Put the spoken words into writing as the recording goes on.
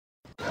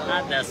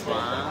Not this one.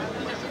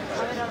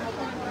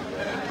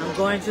 I'm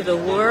going to the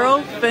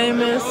world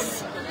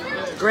famous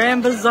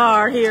Grand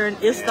Bazaar here in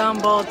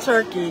Istanbul,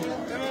 Turkey.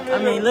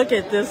 I mean, look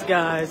at this,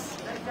 guys.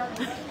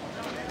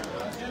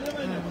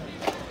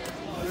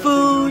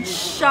 Food,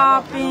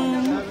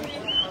 shopping,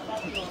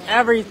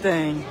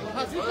 everything.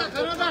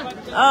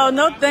 Oh,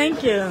 no,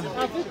 thank you.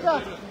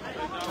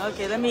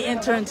 Okay, let me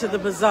enter into the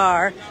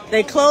bazaar.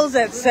 They close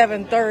at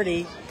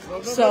 7:30,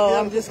 so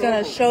I'm just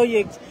going to show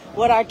you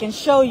what I can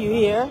show you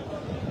here.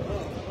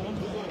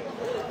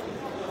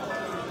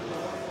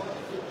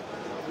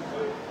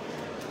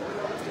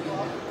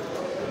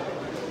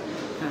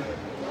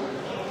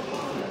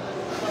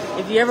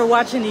 If you ever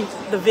watch any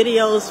the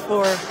videos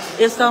for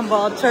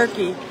Istanbul,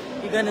 Turkey,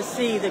 you're going to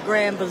see the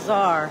Grand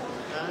Bazaar.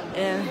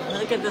 And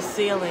look at the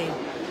ceiling.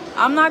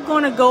 I'm not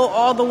going to go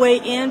all the way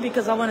in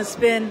because I want to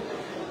spend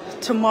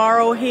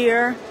tomorrow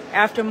here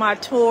after my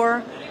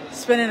tour,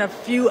 spending a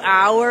few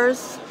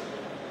hours.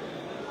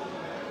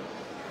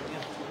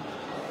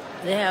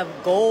 They have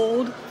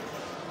gold,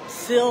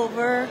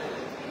 silver,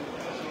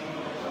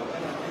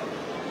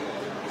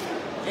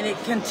 and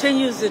it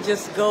continues to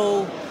just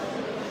go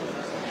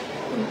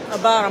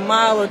about a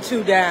mile or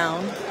two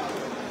down.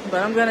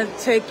 But I'm going to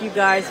take you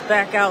guys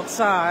back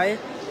outside.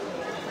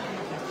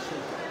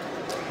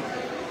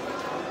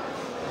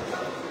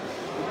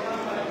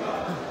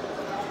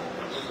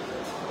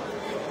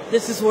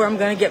 This is where I'm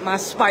going to get my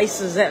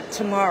spices at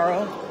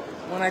tomorrow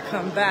when I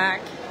come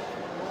back.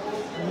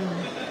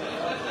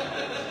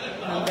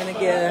 I'm going to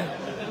get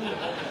a...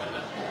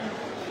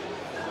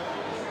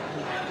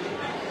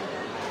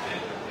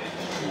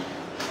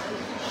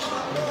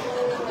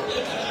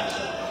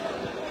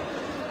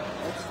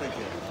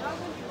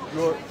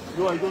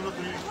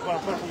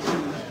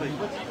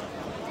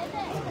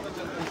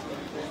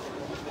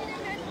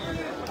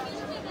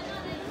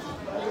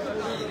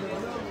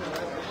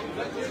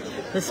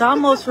 This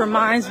almost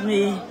reminds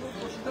me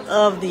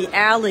of the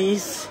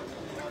alleys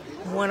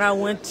when I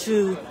went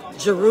to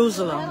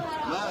Jerusalem.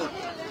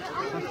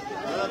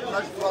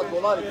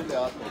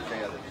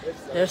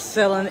 They're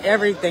selling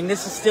everything.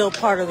 This is still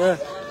part of the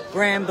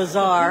Grand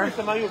Bazaar.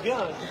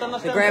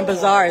 The Grand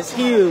Bazaar is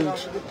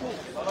huge.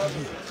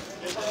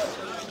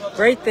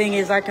 Great thing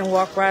is I can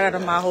walk right out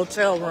of my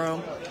hotel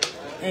room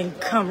and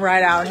come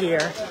right out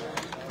here.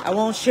 I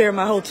won't share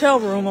my hotel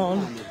room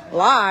on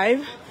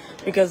live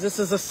because this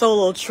is a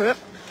solo trip,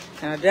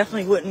 and I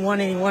definitely wouldn't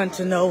want anyone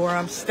to know where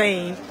I'm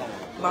staying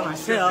by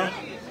myself.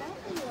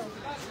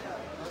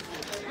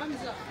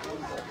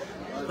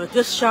 But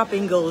this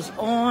shopping goes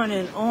on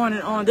and on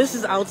and on. This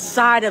is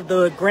outside of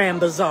the Grand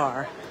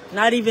Bazaar,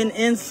 not even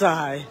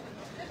inside.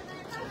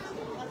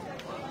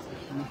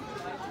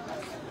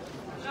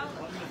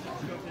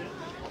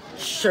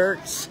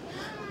 Shirts,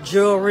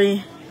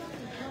 jewelry,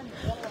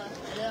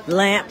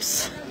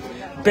 lamps,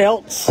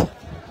 belts,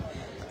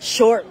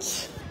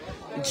 shorts,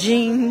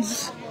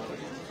 jeans,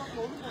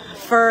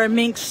 fur and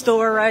mink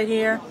store right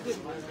here.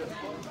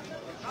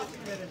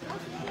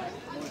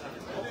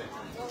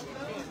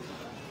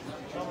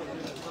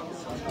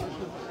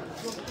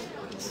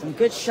 Some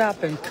good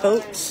shopping,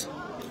 coats.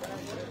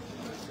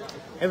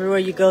 Everywhere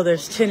you go,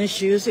 there's tennis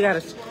shoes. You got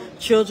a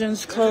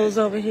children's clothes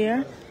over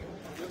here.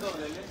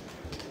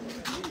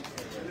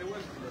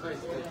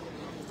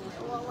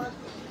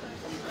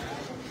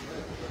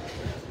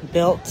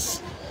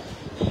 Belts,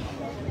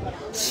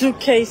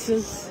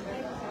 suitcases.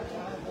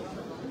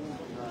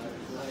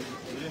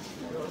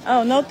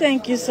 Oh, no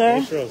thank you, sir.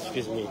 Which road,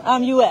 excuse me?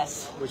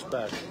 U.S. Which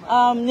bag?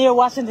 Near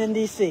Washington,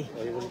 D.C.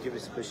 Oh, you're going to give a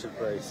special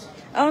price.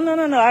 Oh,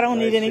 no, I don't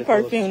need any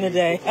perfume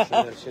today.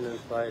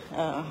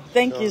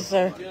 Thank you,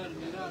 sir.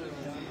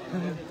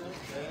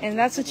 And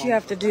that's what you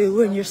have to do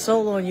when you're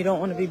solo and you don't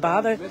want to be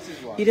bothered.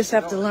 You just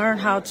have to learn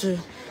how to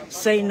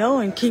say no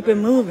and keep it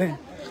moving.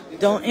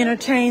 Don't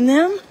entertain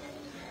them,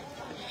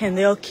 and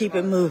they'll keep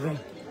it moving.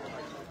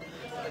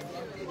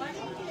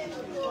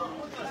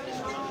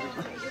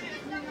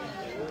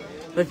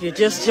 But if you're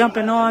just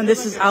jumping on,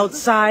 this is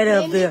outside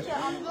of the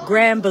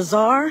Grand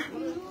Bazaar.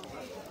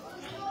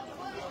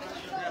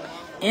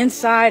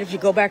 Inside, if you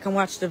go back and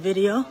watch the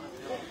video,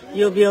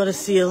 you'll be able to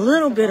see a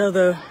little bit of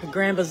the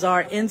Grand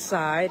Bazaar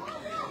inside.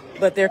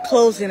 But they're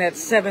closing at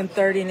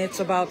 7:30, and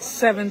it's about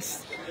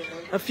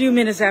a few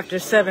minutes after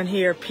 7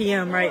 here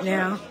p.m. right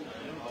now.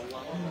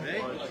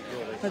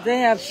 But they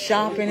have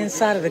shopping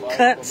inside of the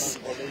Cuts.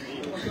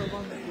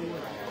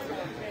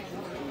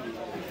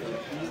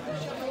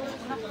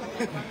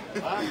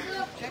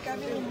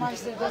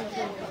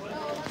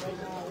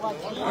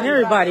 And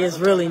everybody is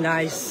really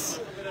nice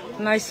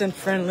and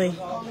friendly.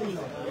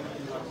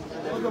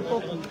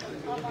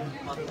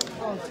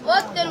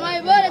 What?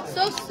 My word, it's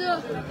so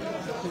silly.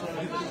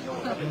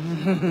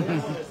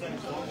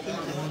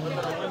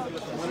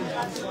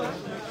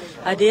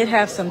 I did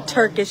have some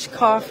Turkish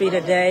coffee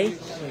today,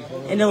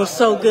 and it was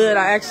so good.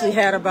 I actually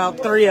had about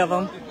 3 of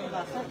them.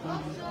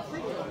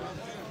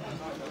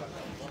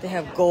 They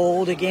have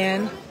gold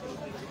again,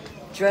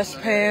 dress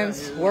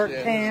pants, work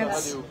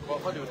pants.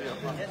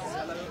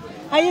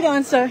 How you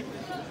doing, sir?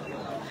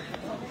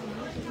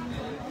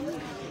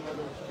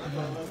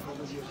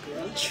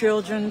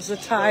 children's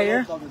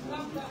attire.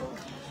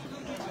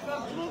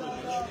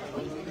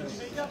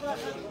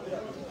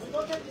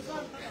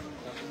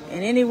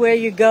 And anywhere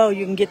you go,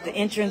 you can get the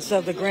entrance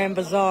of the Grand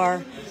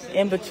Bazaar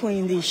in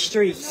between these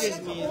streets.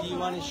 Excuse me, do you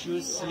want to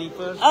shoes,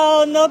 slippers?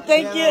 Oh, no,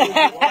 thank you.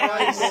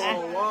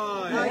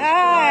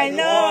 Why?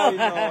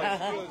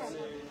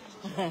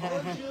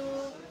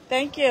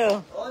 Thank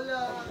you.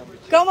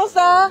 ¿Cómo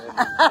está?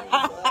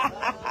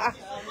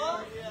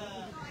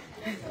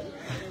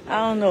 I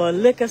don't know a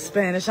lick of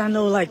Spanish. I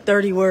know like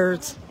 30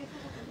 words.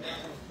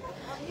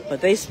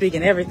 But they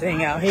speaking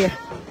everything out here.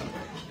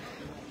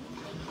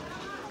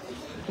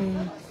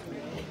 You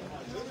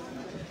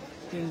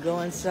can go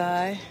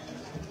inside.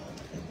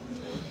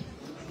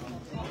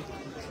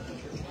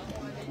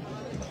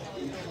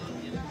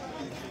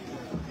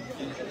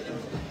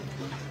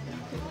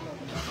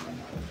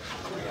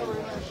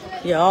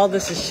 Yeah, all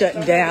this is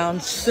shutting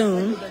down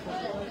soon.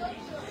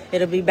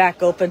 It'll be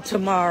back open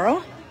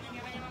tomorrow.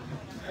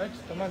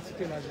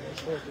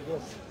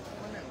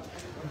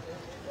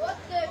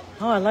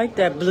 Oh, I like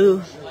that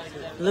blue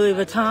Louis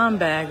Vuitton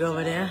bag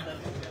over there.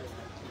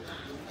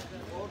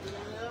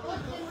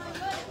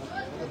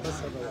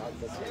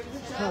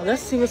 Oh,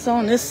 let's see what's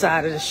on this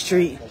side of the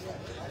street.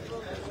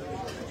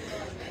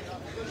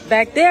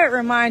 Back there, it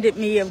reminded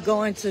me of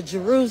going to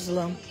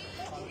Jerusalem.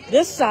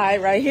 This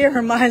side right here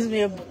reminds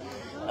me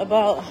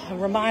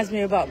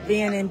about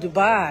being in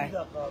Dubai,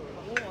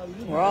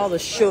 where all the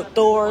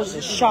stores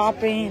are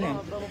shopping and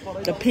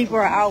the people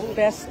are out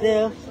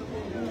festive.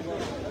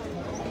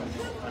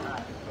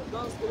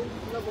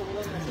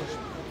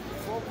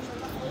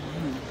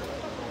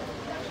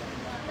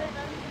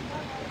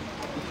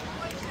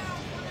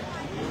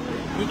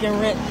 You can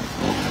rent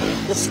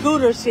the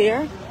scooters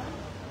here.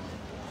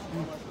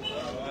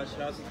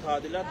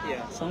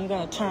 So I'm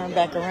going to turn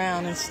back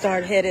around and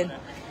start heading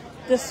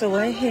this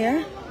way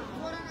here.